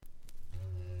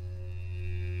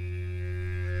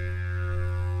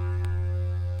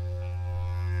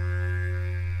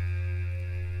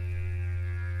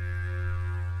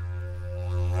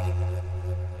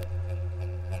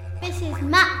This is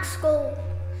Mac Skool,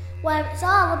 where it's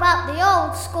all about the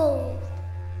old school.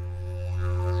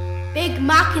 Big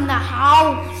Mac in the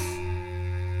house.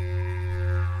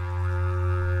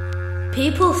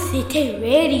 People City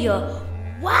Radio.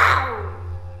 Wow!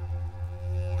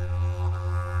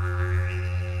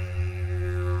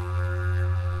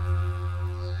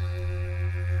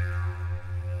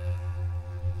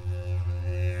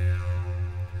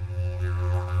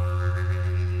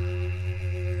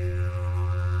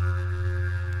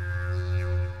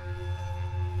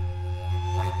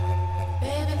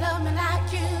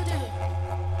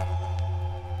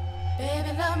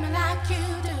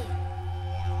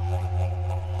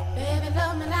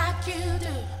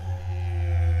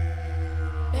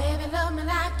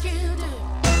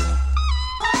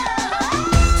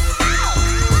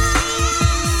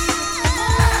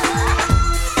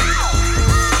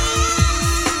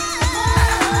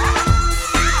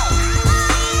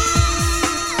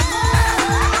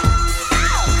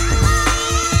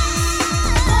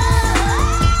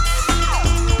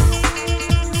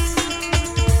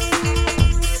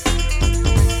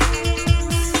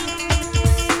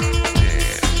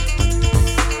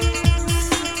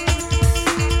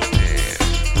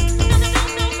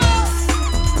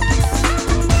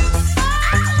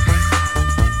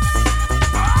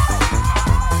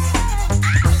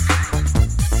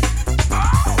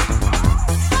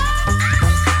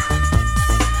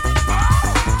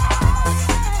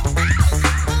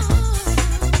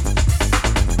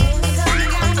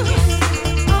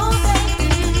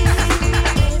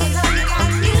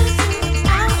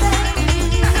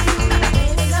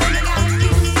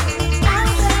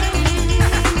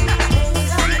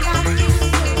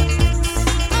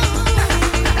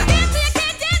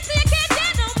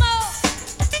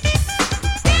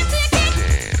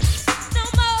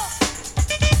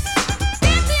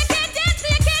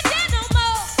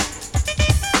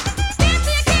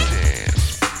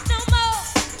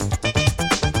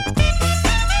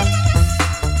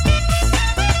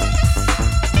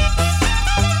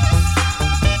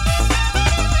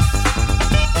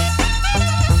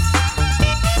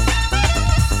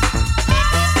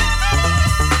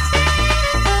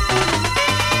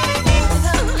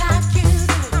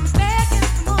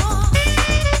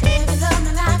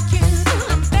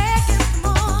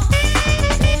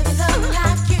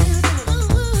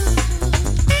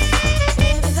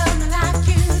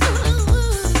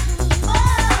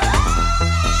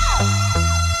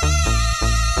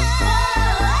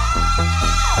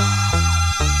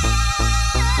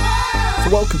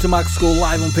 Welcome to Mac Skool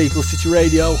live on People City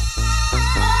Radio,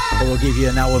 where we'll give you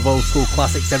an hour of old school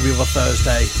classics every other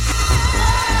Thursday.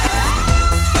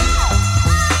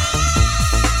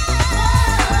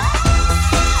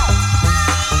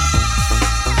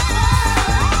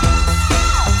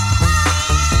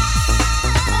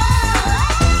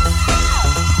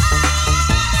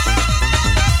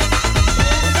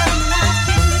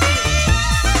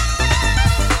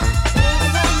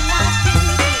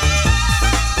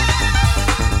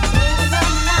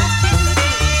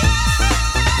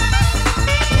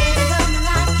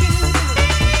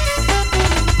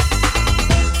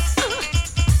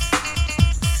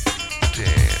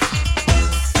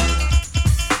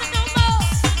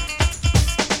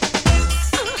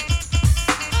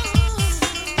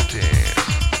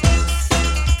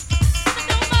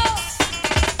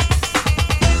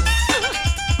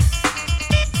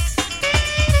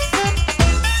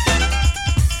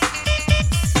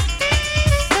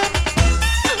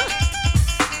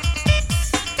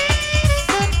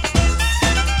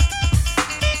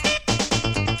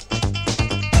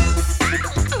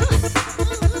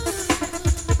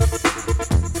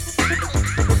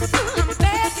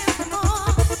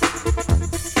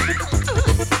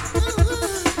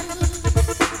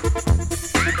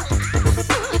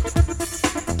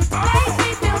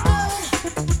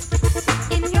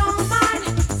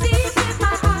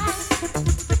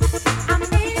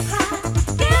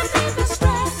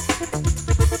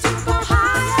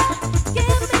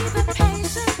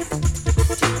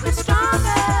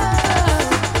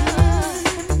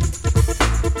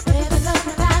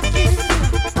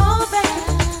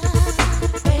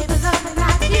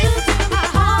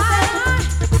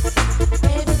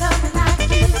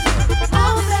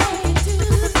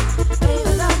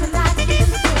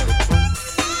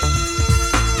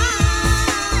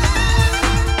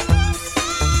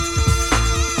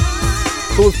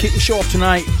 We'll kick the show off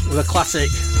tonight with a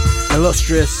classic,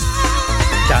 illustrious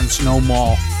Dance No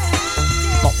More.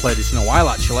 Not played this in a while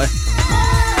actually.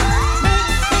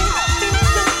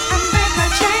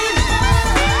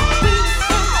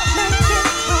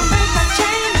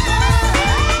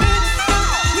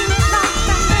 You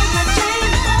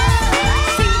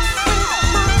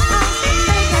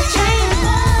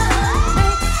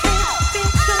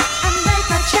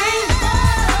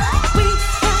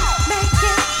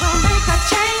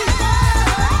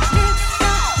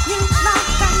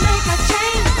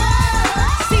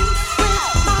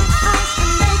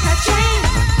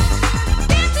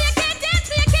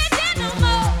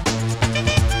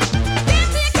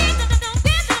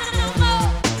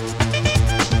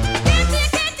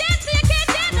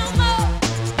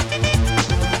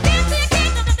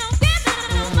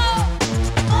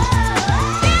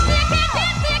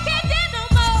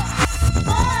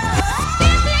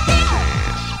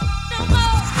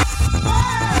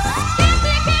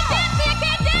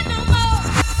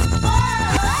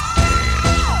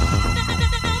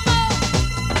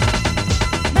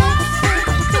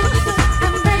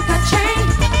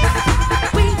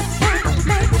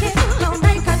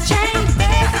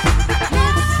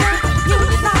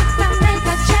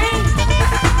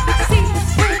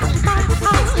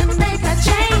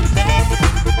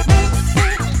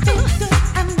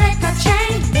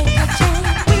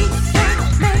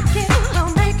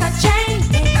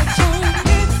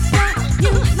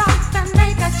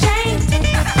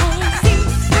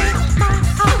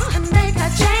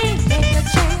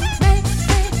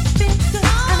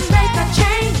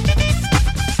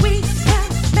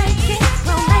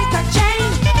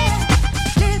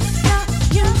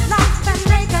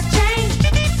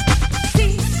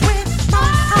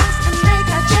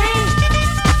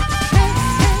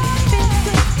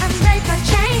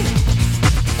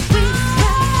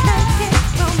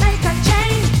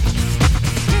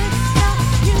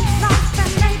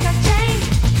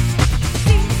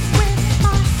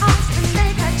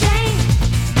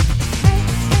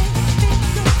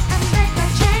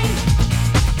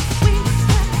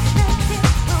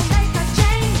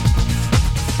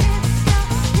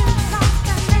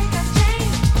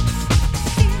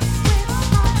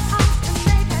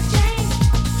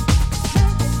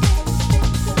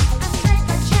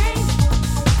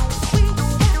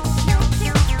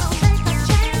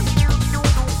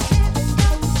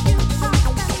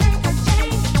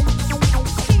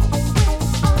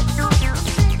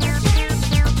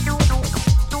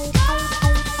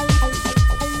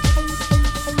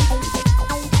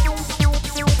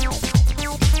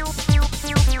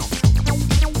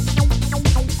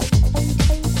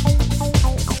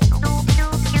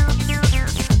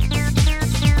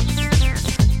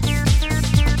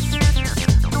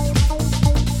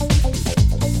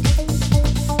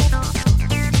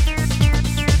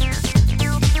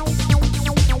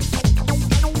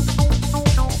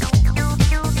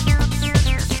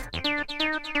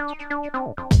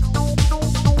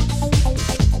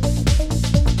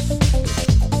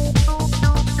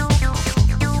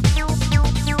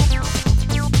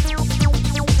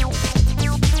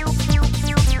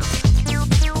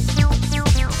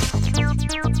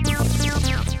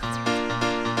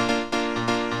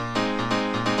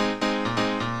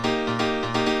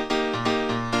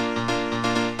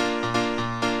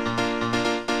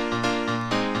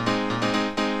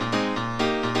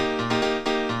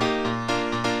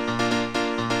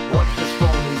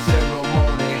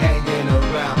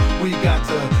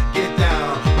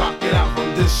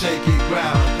shaky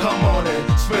ground. Come on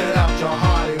and spread out your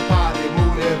hearty party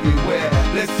mood everywhere.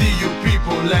 Let's see you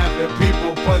people laughing,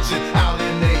 people punching out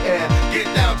in the air. Get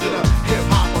down to the hip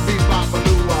hop or bebop or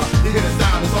lua. You hear the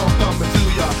sound, it's all coming to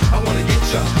ya. I wanna get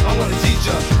ya, I wanna teach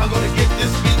ya. I'm gonna get this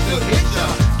beat to hit ya.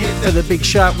 To the big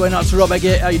shark going out to Rob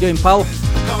Eggett. How you doing, pal?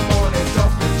 Come on and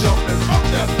jump and rock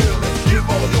that feeling. Give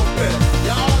all your best.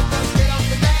 Y'all just get up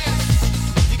and dance.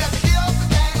 You got to get up and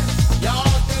dance. Y'all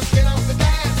just get up and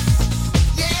dance.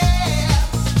 Yeah.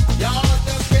 Y'all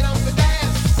just get up and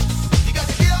dance. You got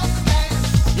to get up and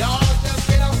dance. Y'all just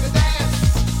get up and dance.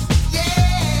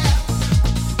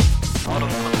 Yeah. Out of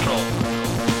control.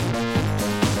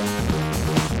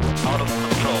 Out of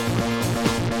control.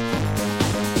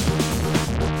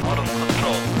 Out of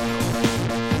control.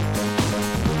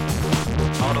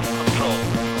 Out of control.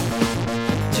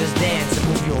 Just dance and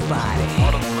move your body.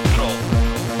 Out of control.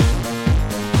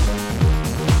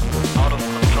 Out of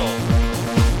control.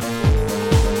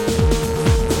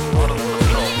 Out of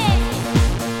control.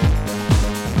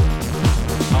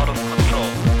 Out of control.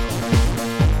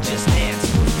 Just dance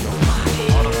and move your body.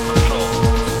 Out of control.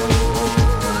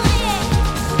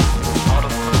 Out of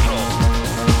control.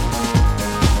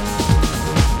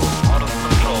 Out of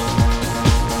control.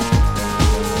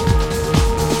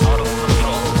 Out of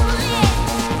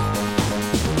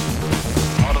control.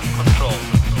 Out of control. Out of control.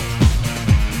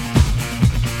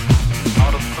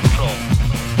 Out of control.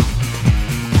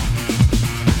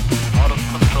 Out of control.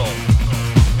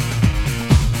 Out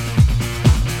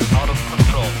of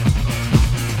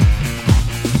control.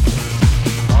 Out of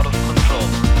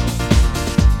control.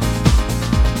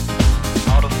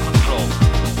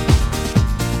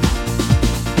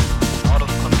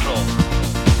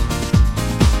 Out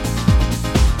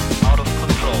of control. Out of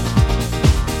control.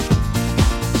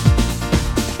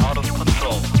 Out of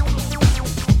control.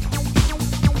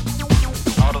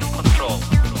 Out of control. Out of control.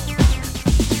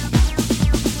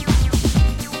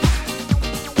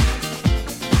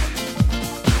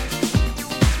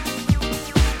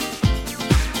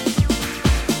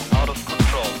 Out of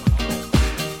control.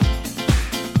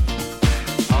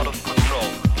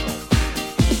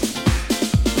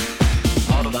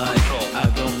 Out of control. I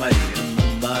go make it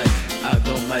Mumbai. I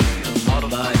go make it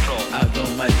Mumbai. I go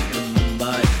make it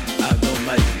Mumbai. I go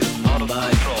make it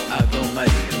Mumbai. I go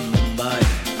make it Mumbai.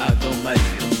 I go make it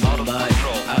Mumbai.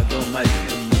 I go make it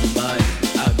Mumbai.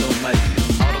 I go make it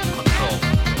Out of control.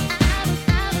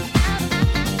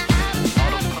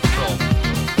 Out of control.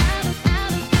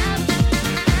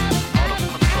 Out of control. Out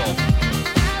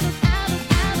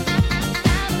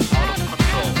of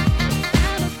control.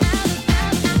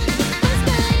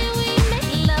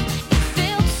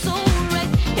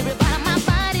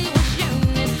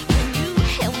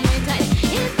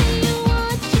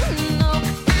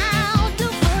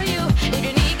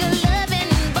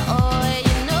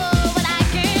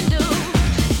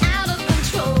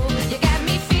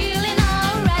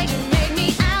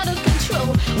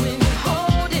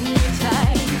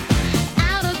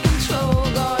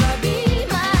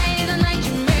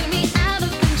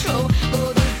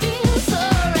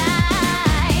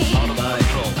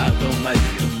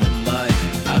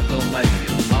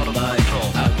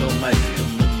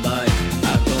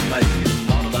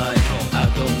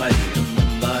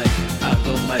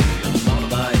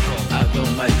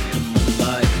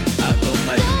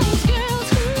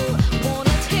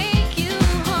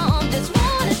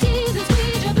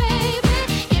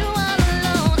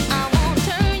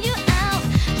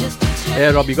 Yeah,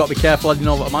 Rob, you got to be careful heading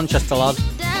over to Manchester, lad.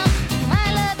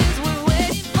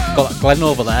 Got that Glen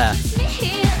over there.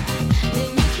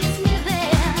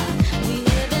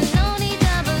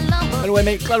 Anyway,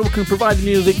 mate, glad we can provide the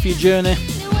music for your journey.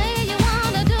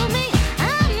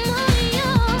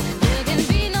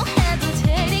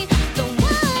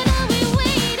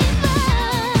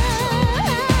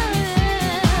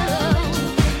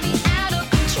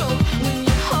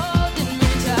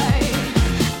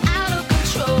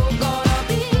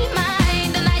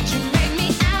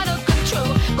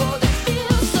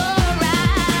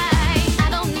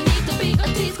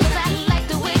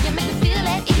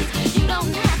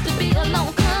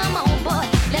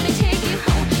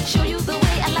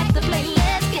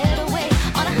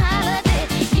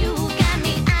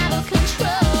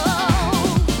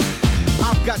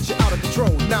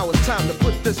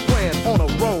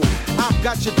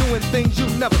 Got you doing things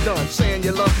you've never done, saying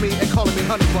you love me and calling me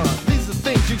honey bun. These are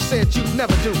things you said you'd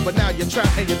never do, but now you're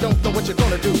trapped and you don't know what you're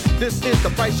gonna do. This is the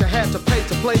price you had to pay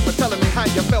to play for telling me how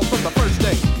you felt from the first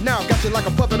day. Now I've got you like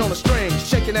a puppet on a string,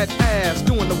 shaking that ass,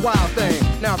 doing the wild thing.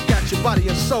 Now I've got your body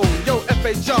and soul. Yo,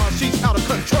 FHR, she's out of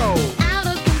control. Out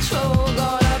of control,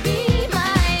 gotta be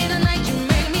mine. Tonight you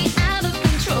make me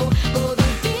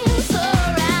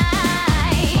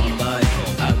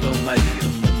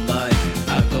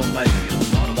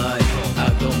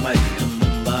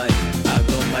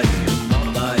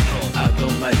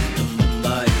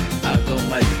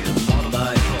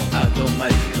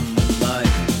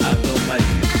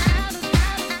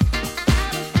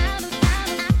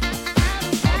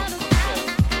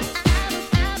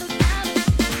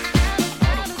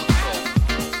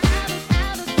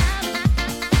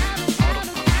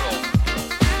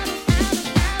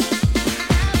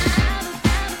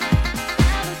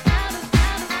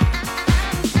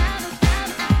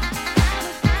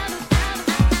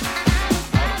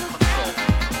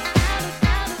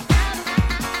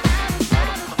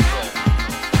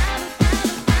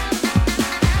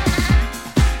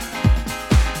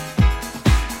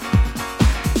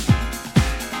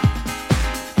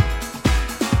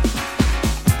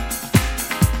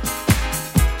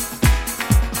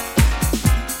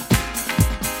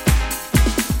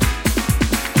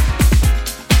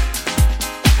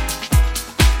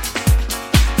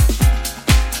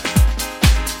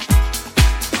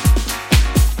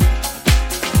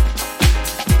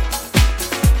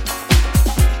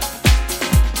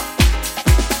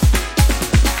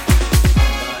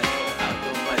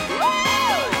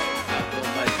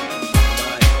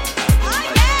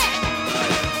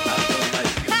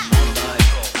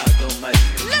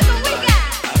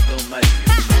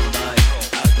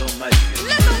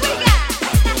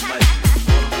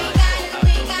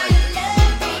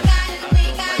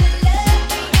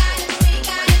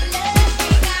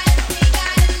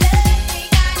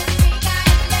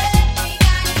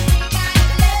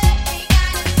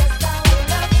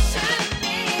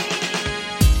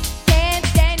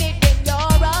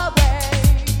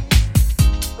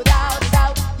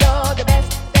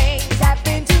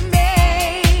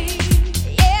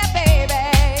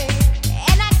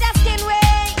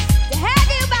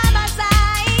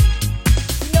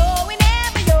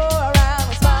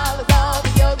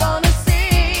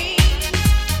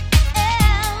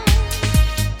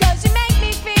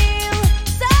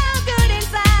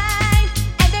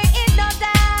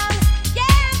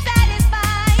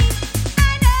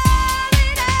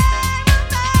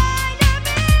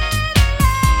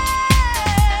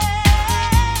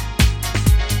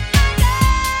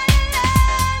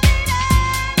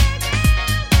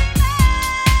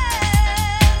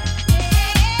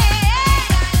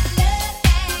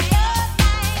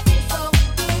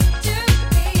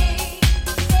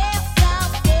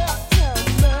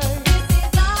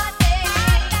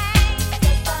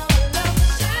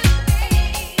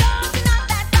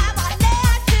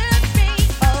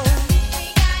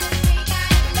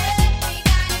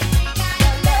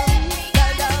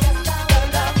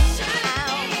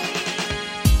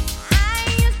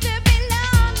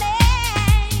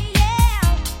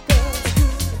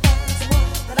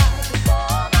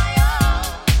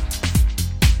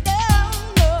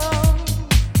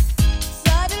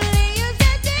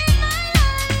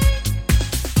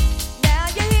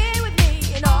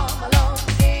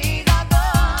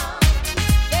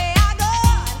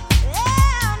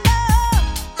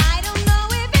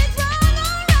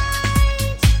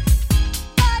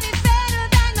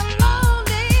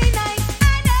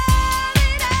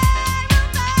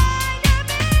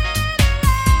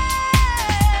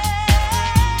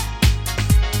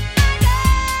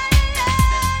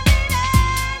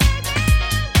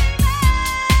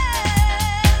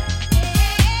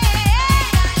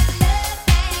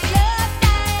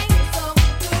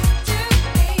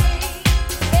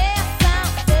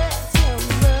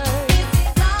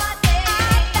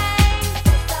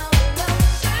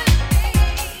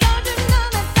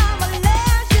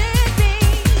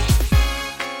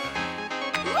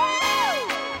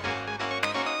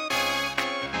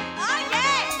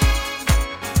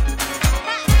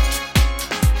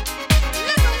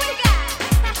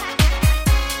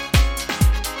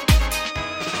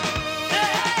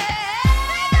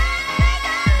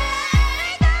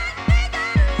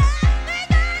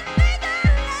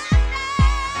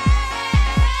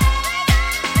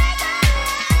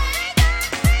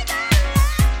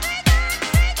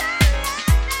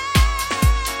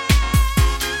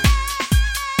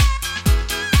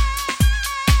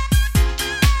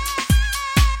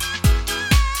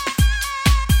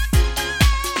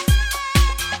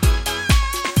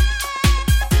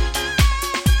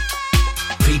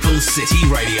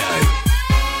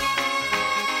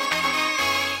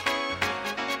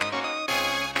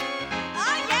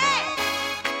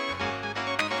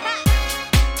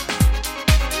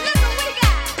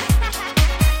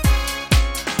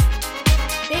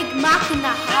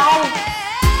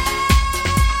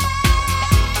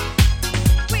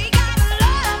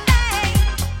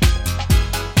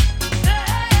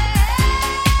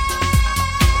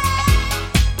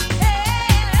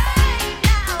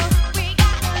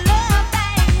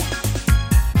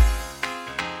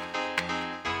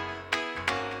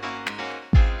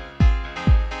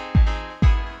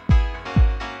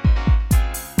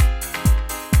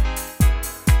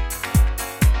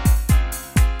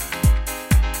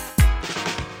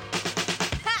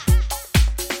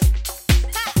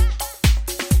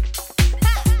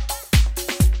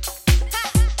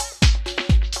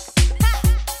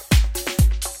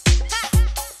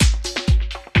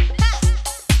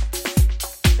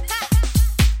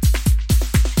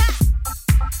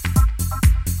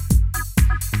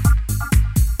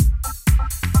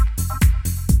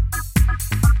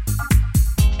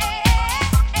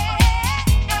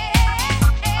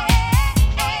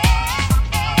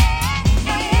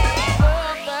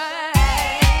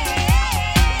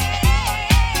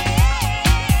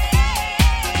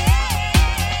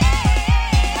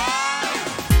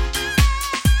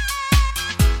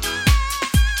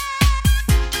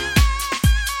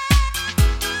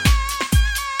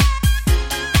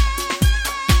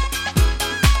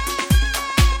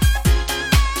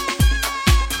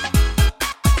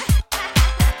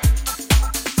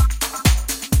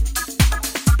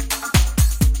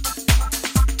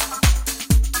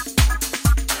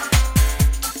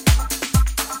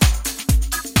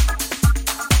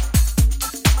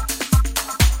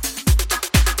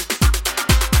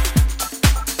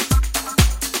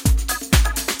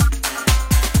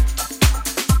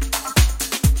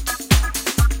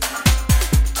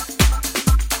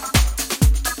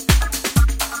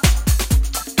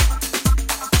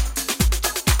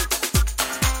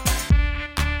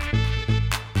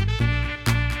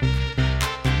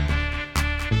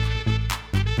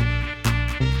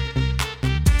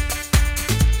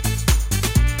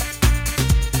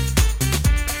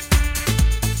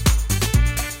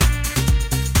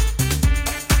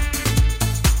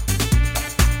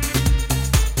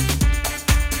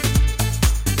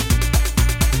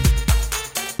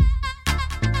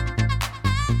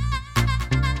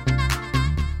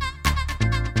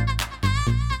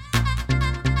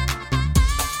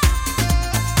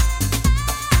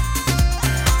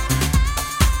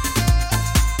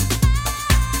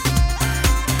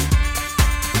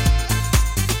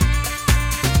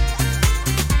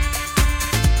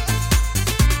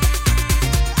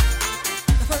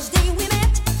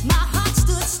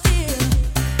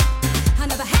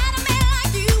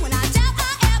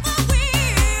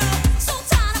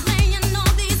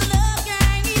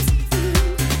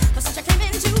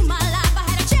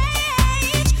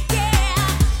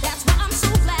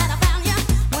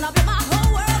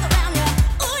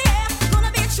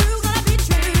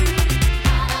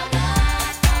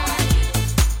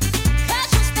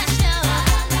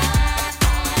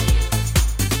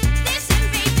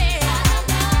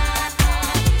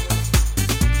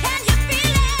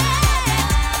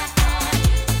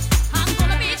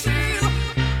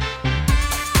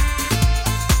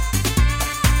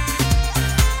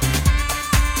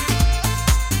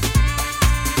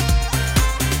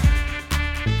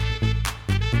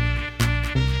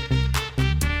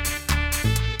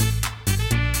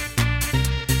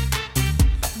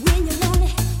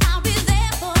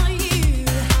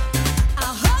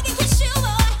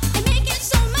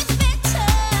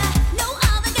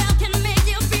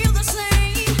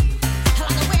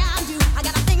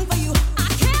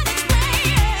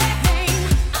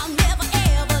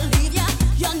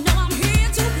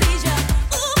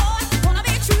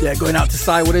Yeah, going out to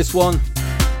side with this one.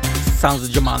 Sounds of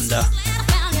Jamanda.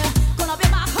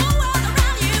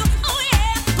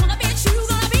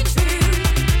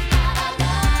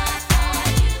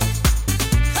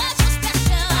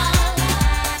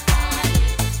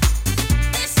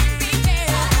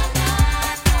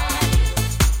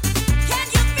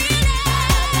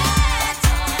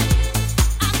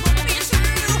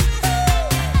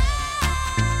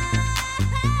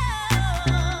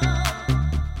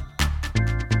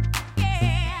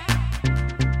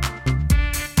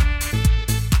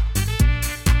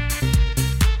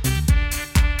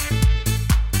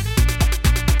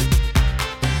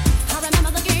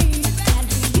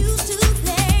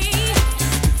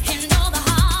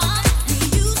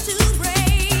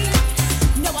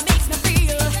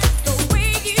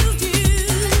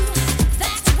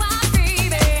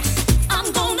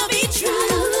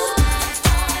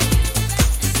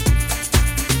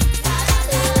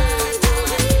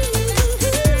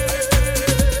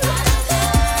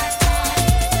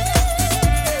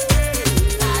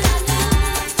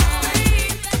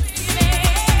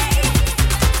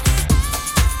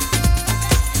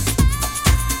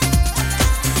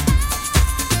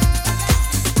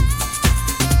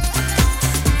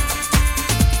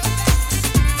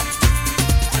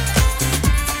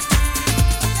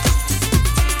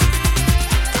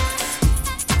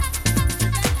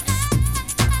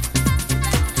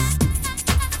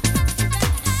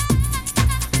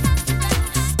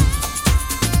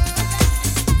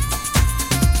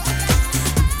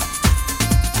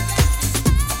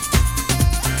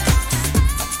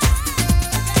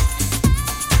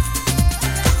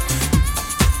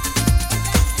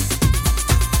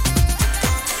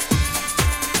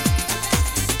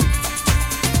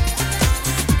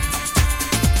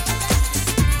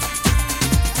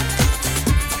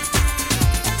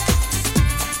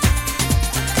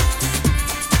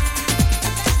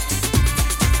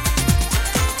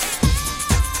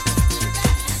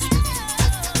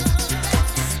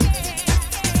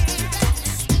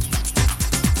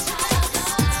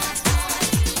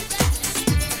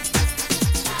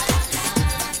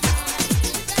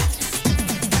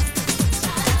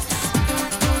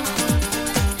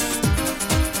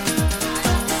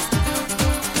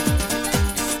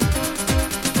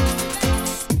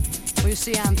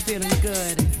 See, I'm feeling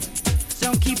good. So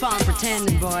don't keep on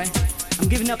pretending, boy. I'm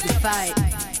giving up the fight.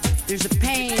 There's a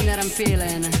pain that I'm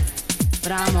feeling,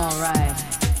 but I'm alright.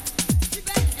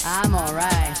 I'm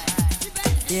alright.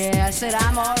 Yeah, I said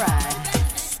I'm alright.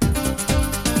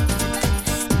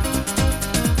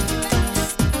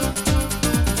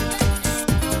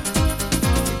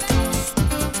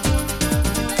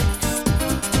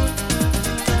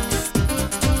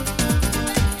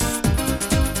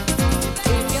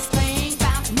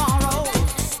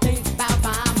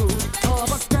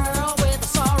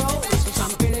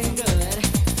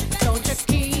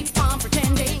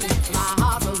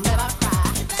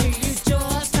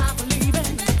 Just not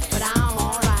believing, but I'm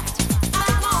alright.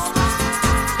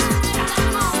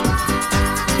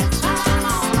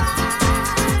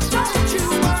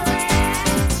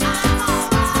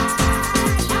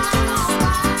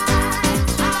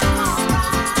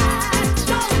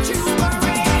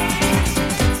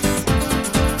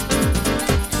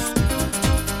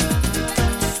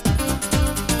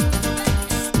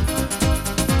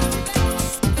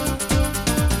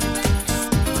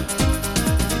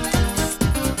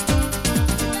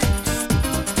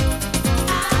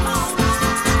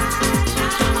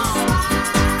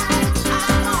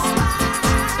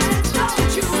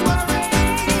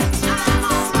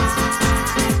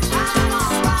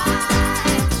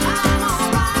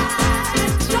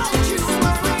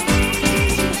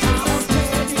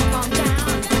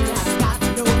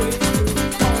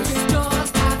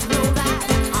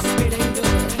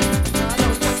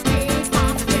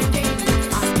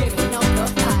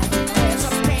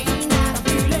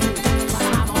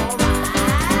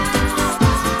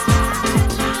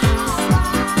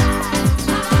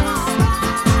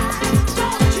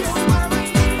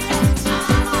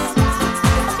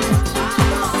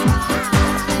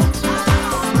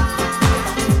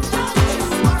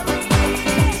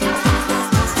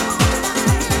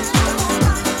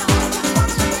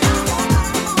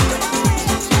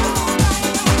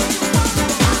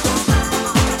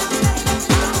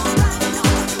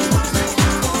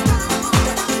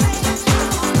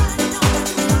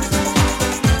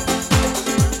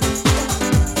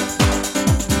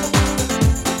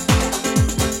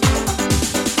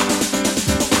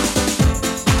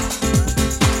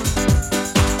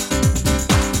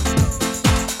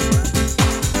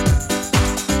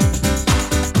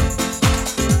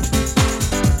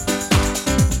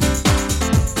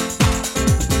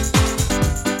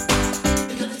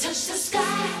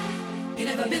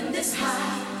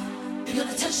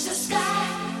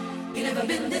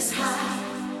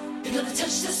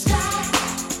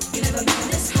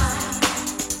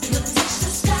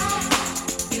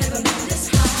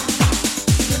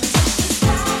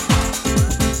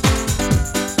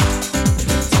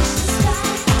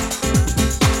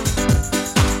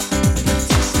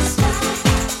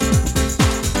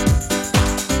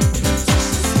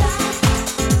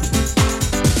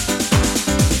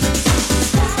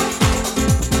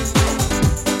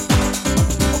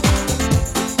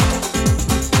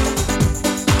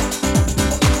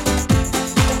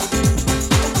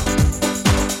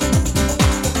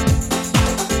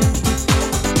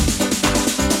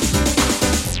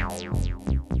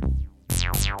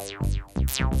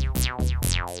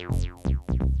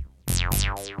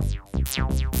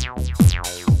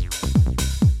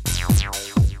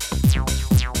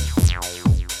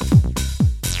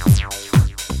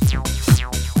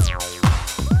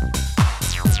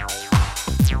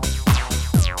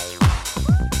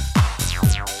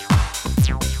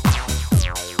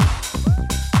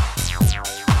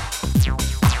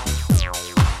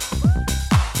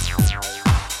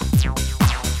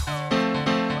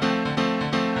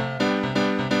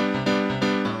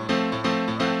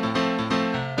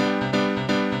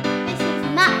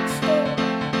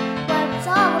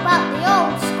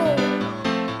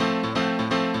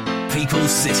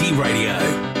 City Radio.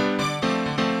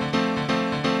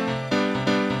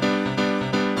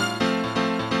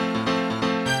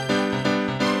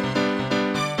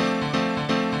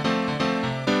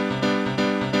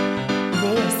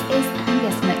 This is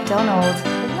Angus McDonald,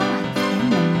 live in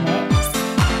the mix.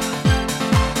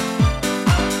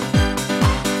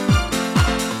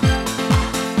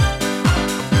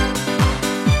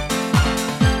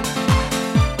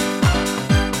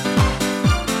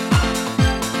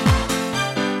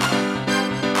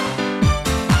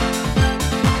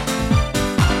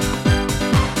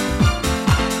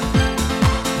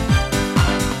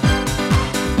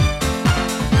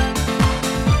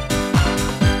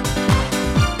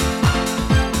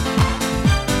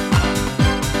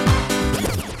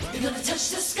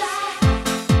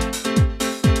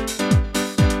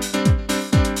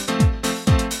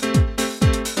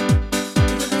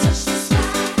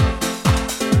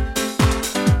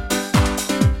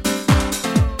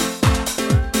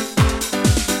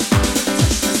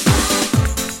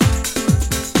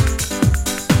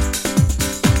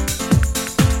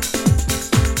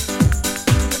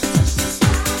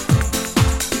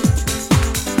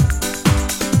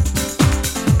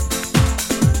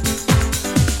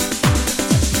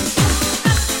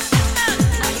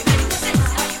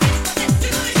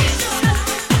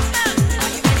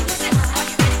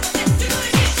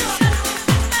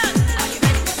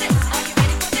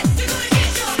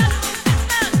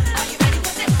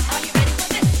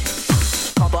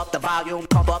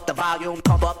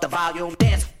 Pump up the volume,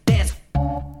 dance, dance.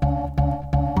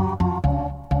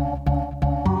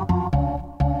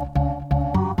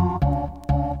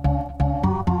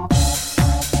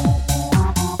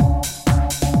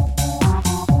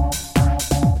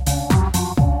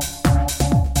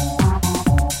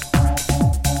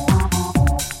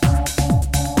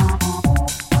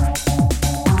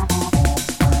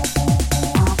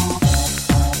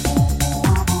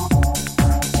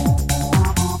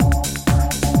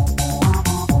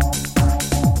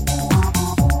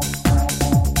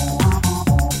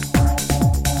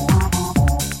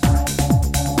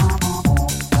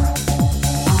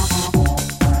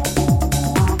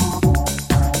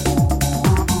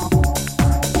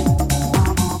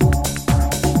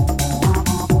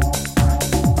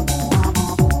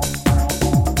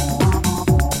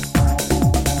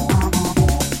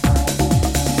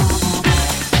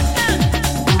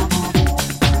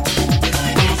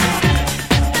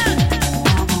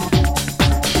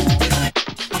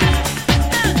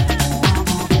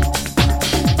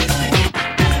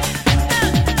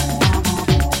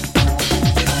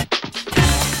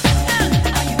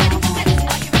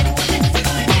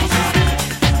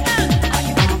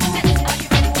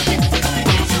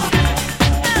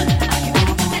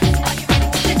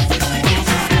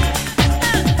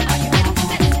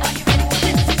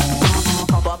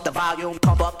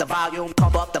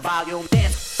 Pump up the volume,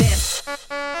 dance, dance.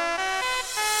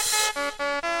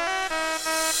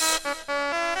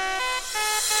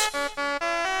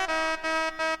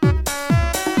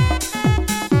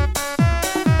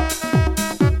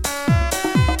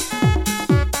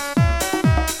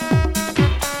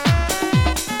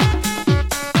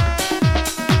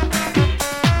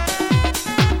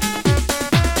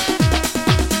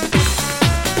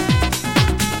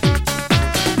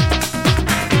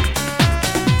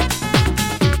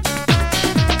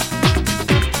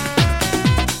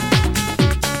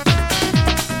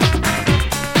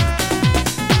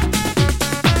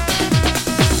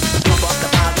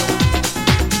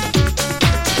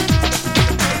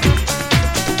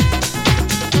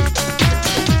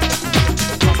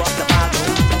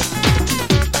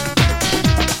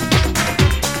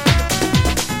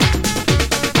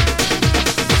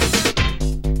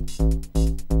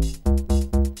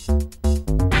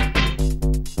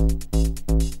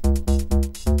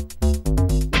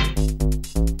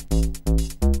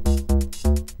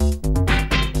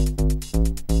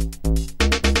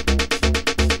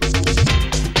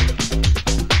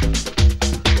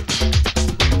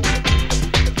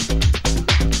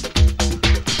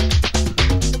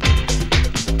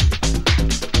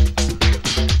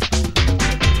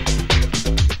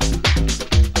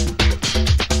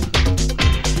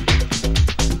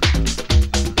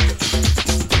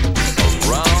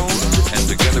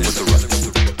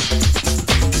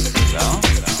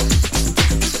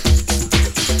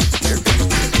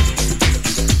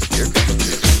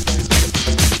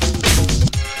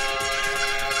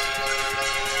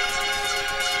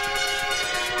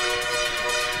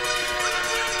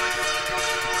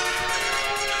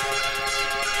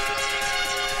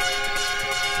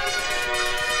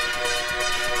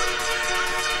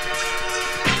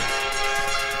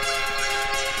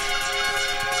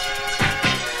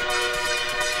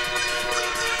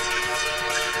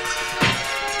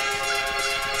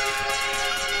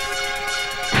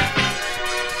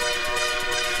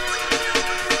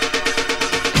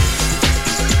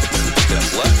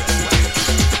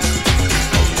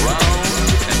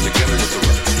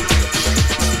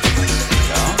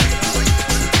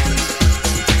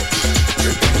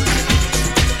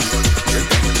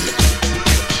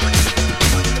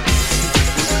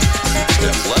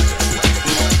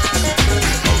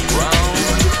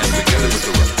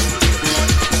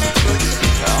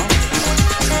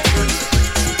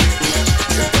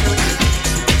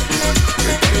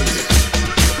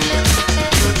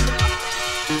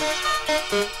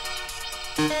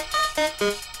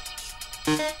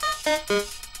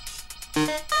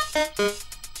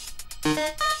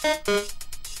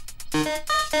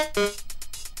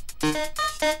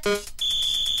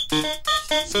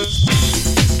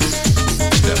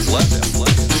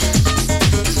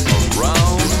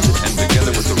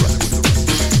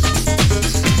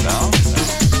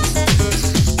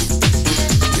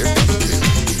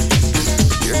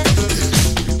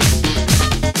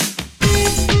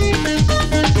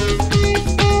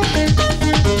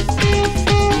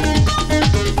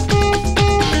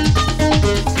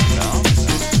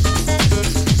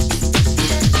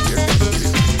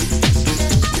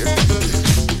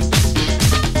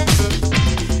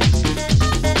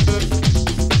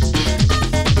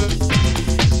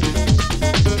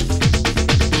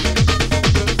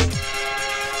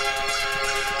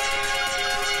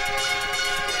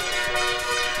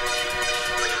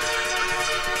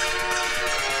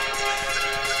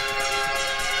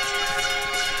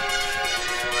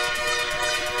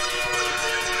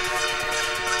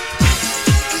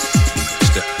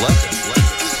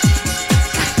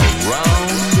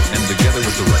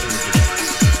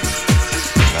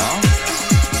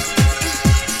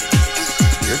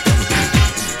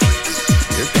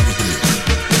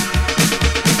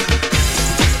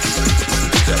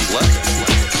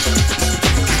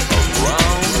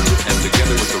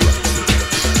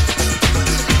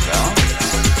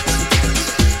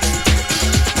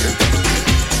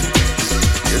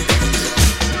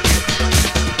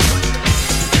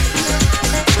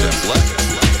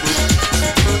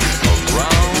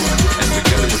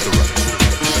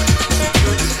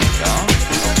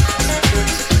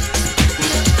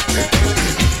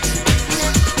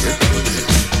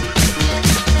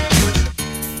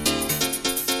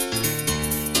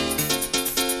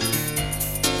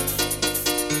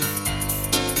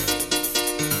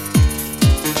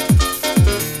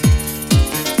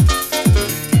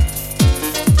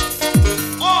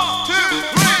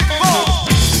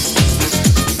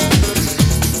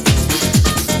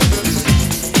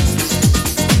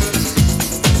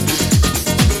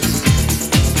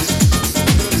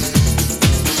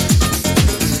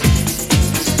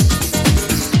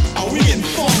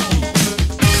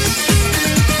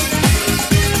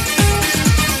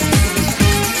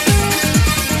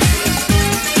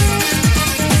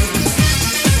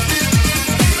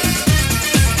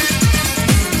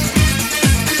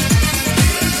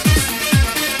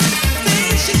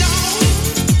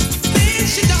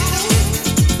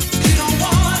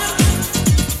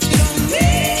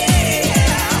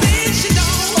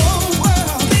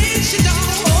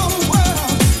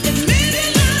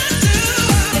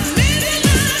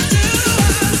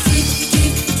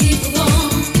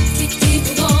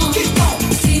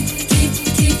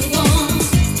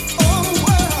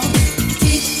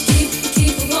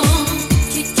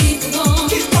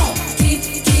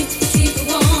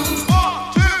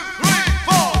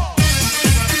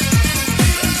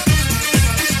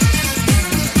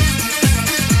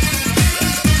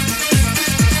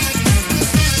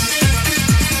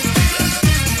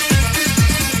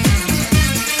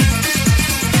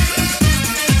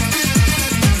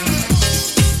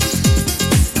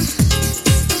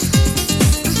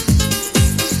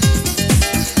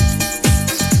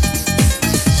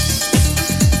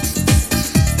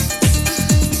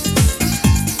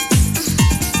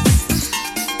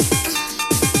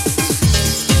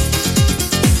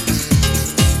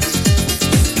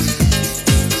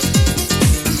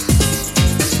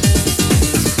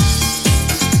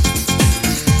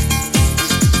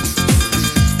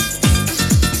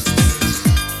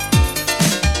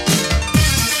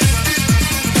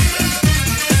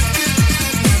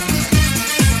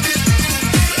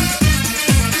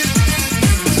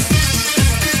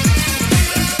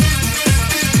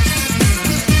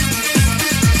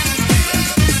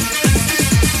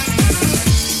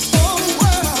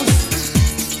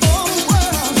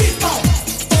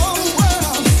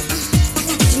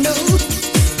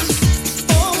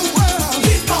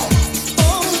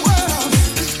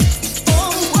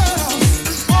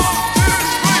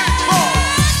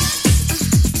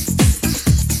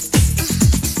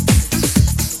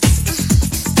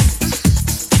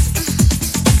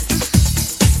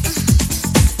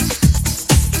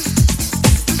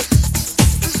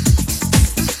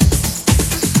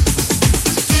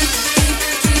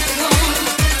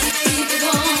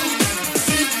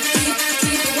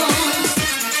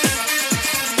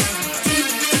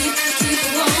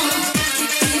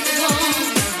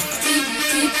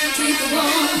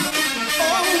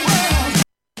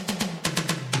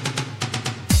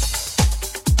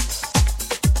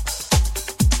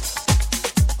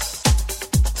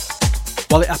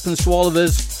 Well, it happens to all of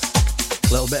us.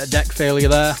 A little bit of deck failure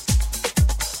there.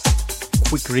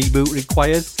 quick reboot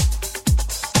required.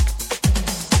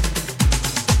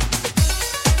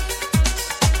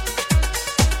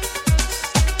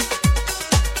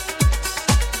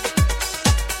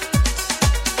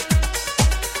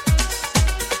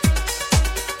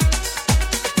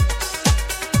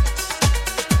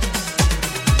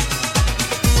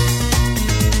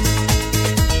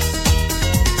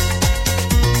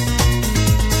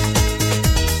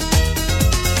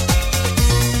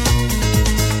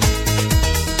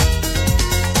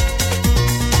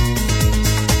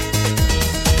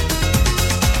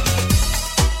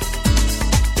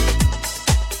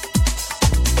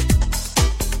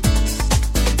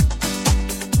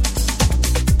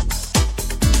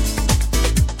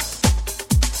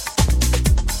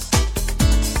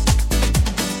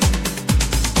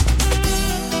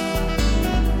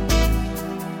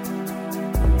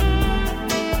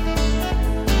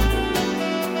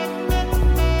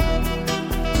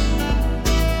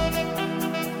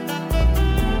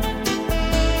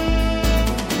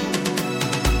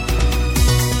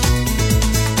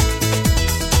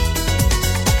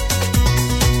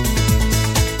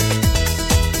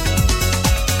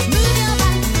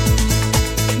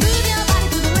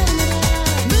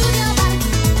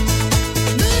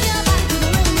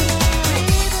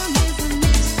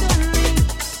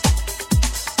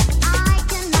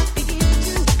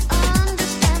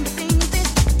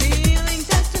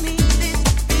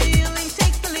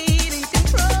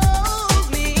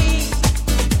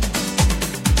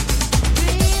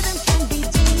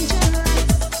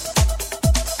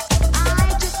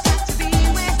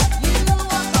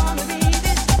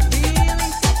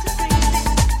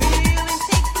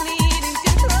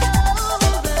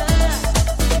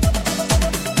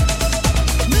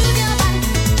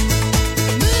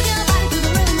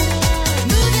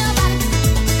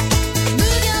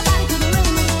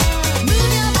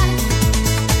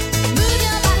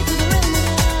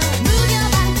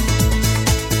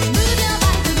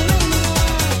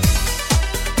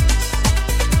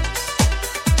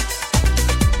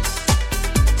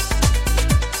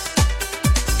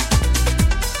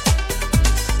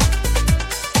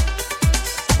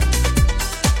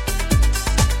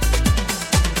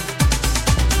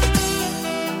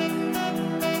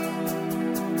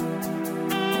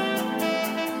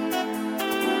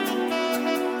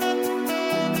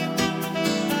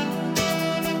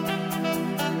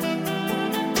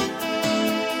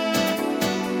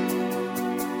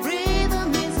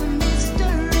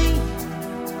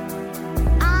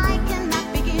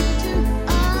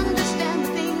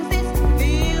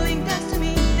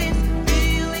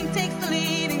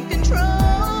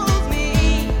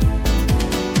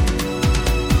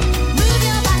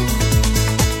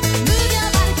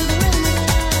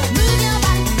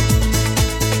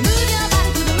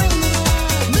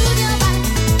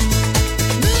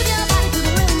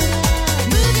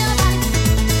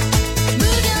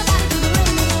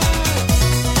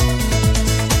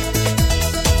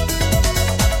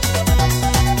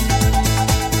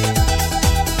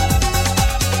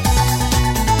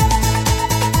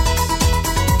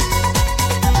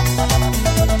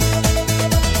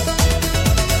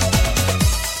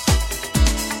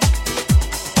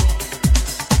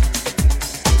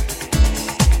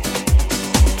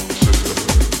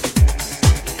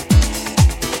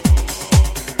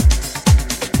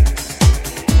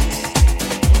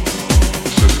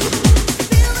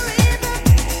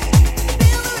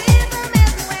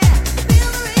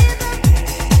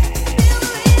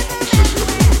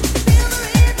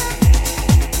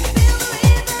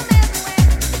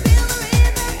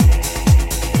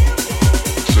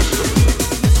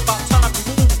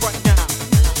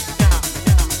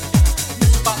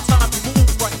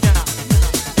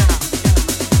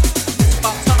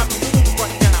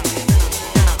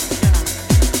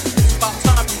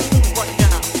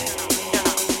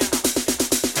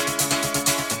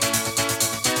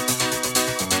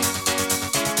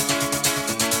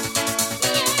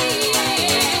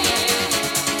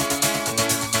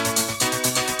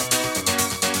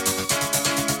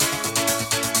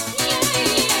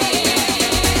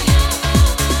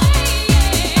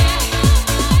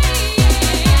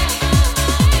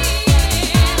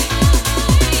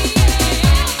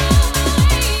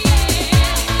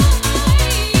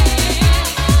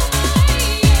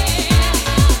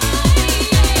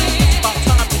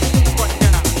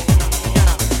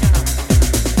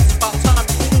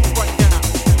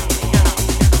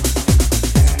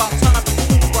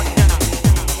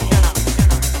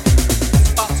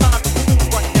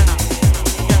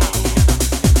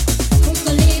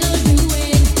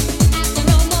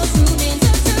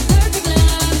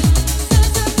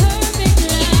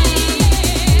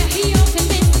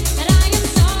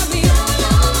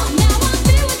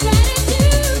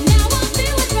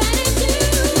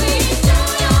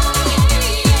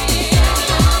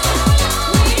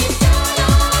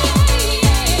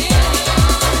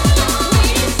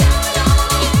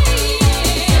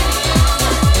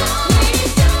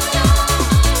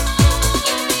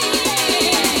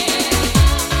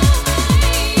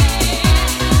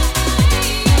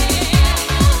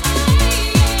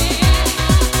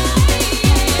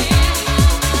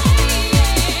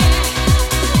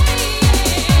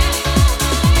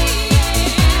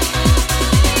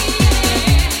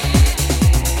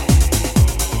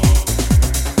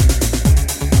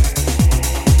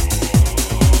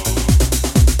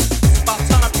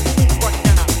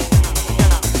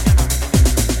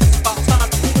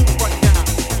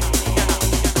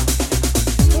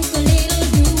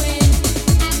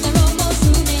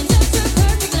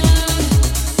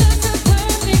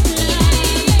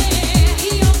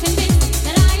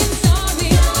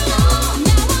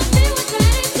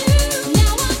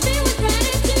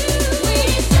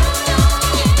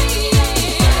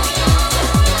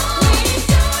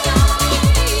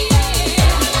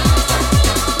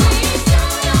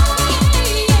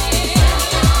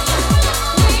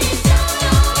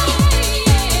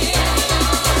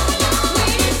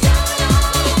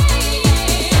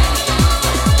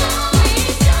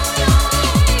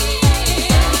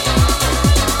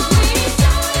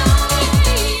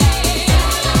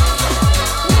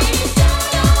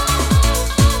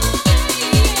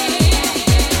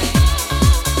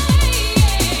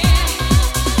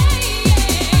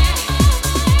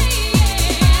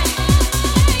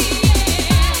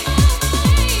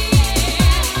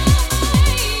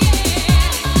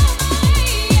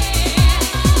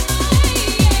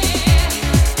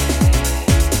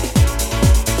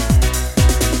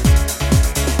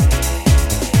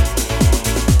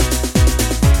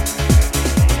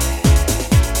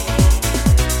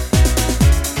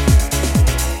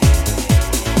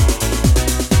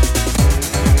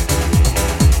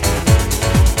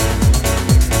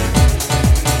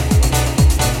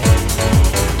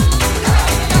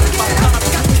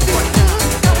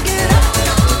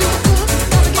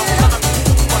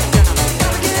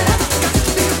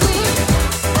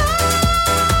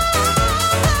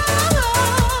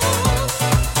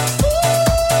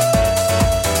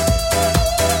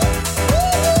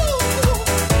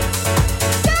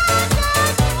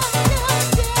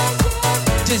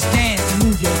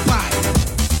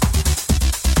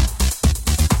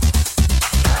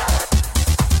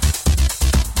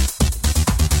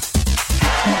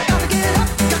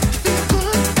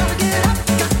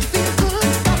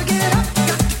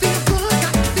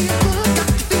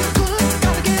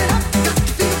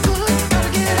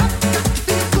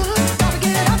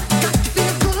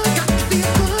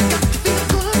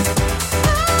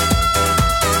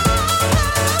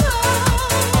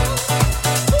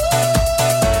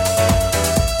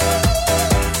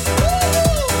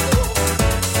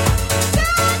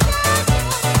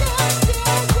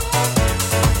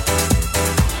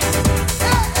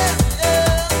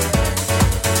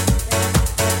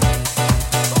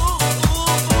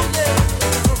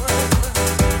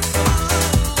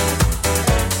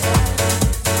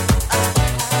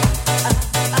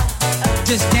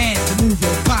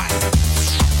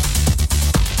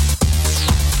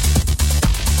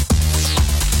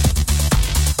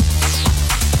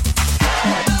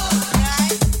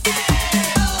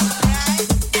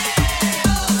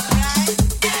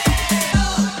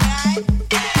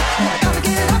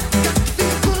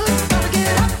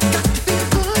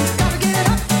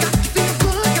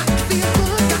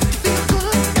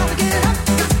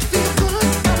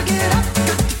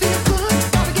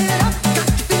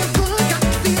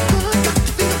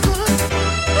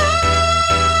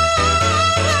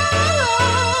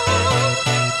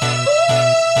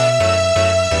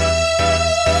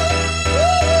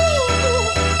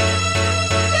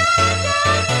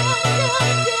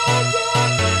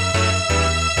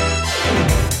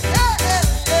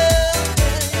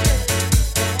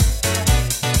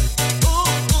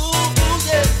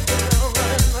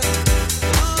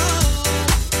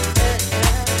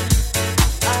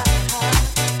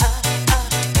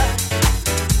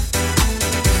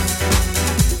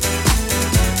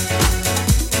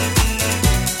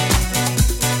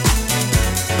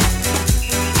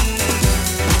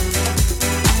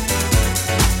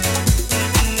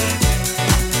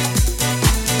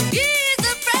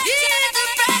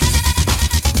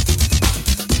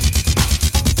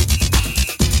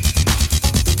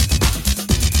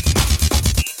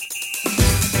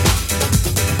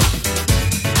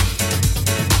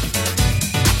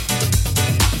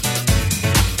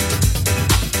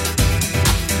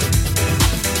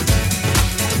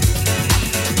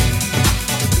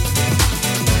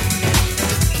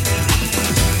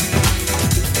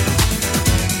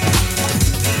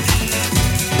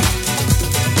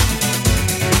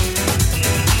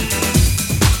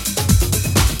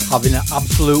 having an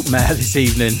absolute mare this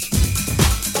evening.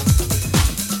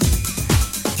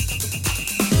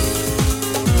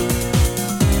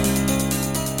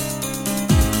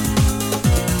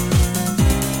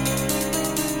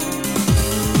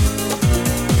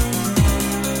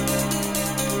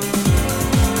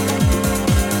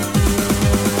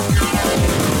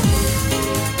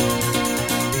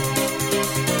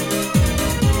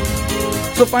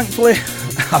 So thankfully,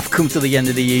 I've come to the end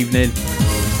of the evening.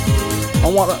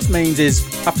 And what that means is,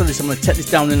 after this I'm going to take this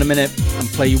down in a minute and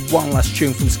play you one last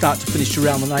tune from start to finish to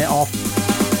round the night off.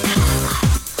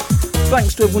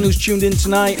 Thanks to everyone who's tuned in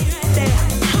tonight.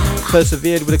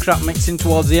 Persevered with the crap mixing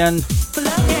towards the end.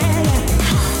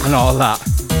 And all that.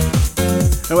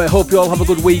 Anyway, I hope you all have a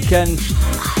good weekend.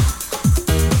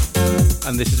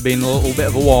 And this has been a little bit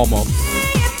of a warm-up.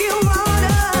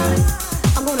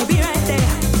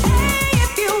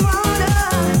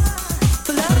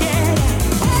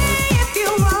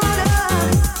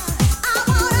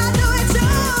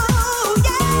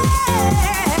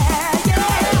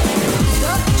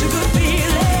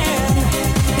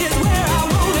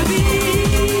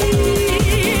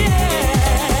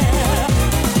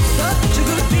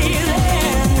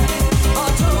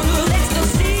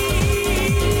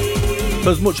 For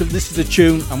as much of this is a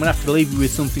tune, I'm going to have to leave you with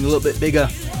something a little bit bigger.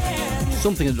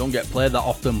 Something that don't get played that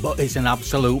often, but it's an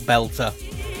absolute belter.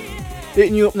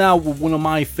 Hitting you up now with one of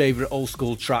my favourite old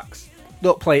school tracks.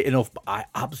 Don't play it enough, but I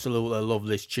absolutely love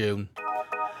this tune.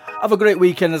 Have a great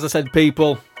weekend, as I said,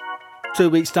 people.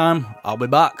 2 weeks' time, I'll be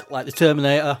back, like the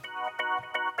Terminator.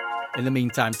 In the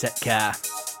meantime, take care.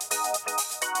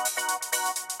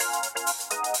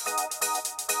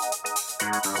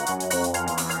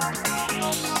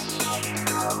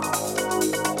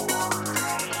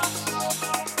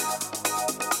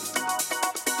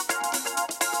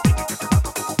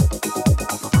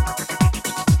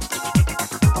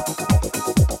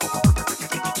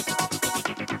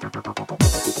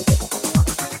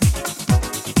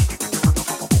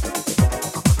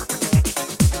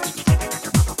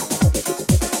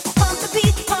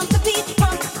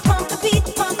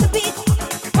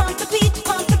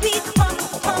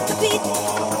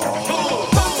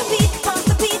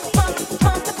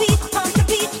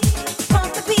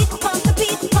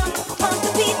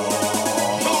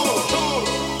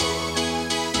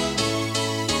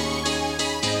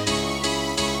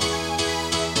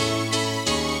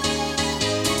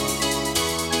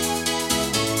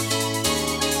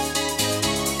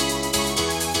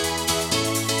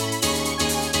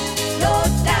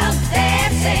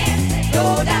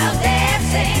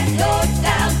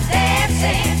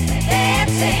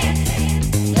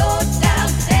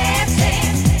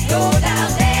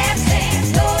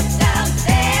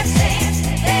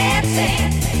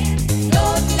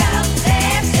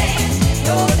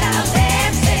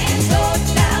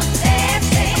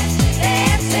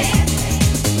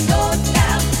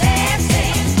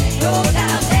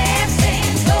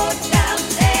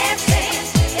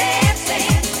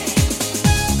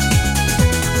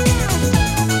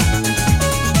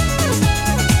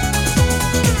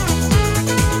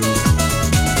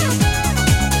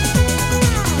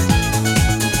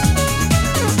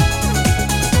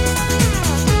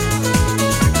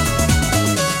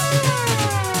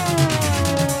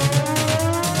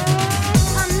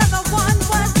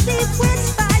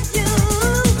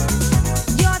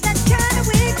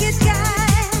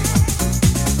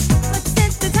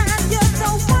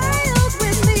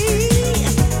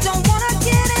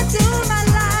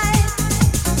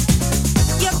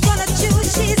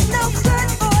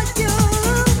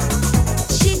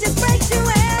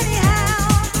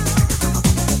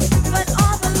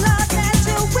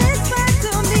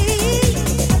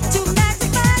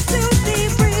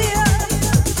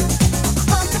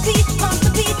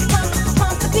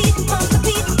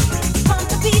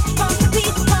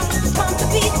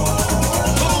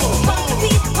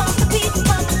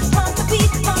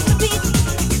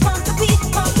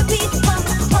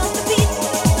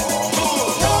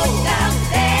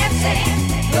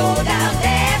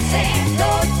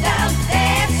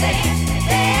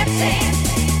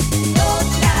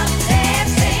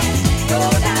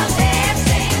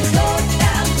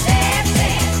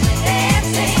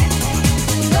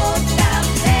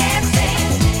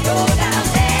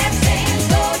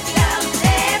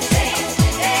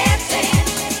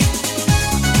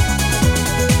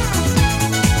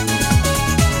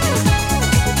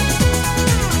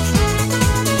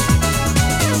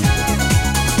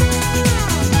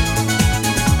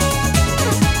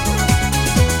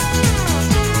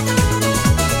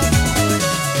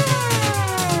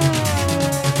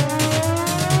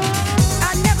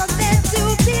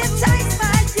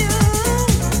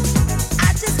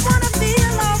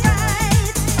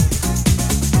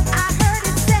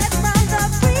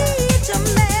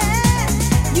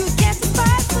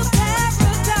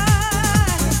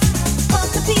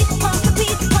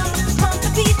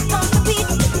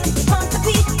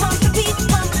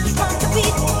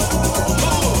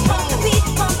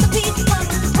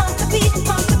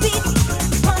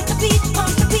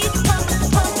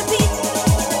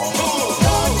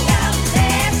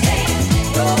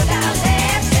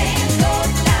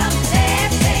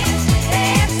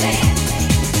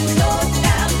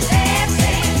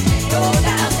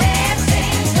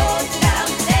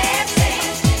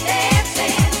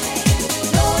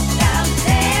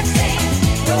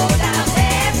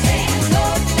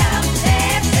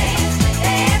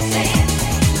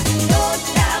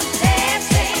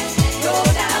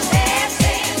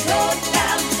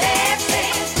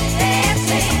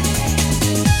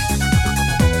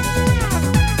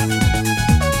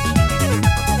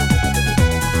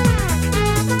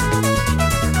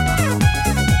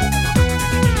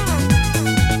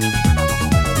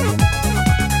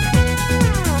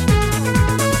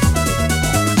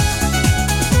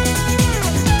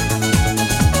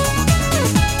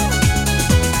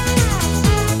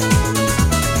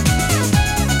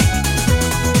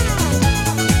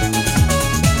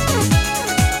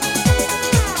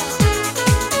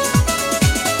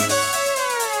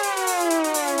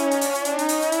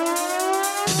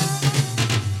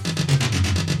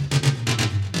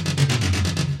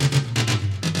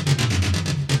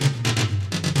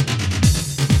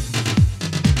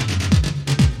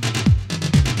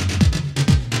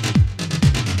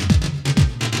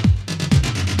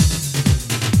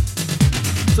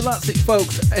 that's it,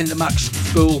 folks. End of Max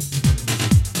Skool.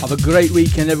 Have a great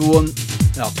weekend, everyone.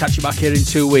 And I'll catch you back here in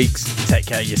 2 weeks. Take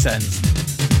care of yourselves.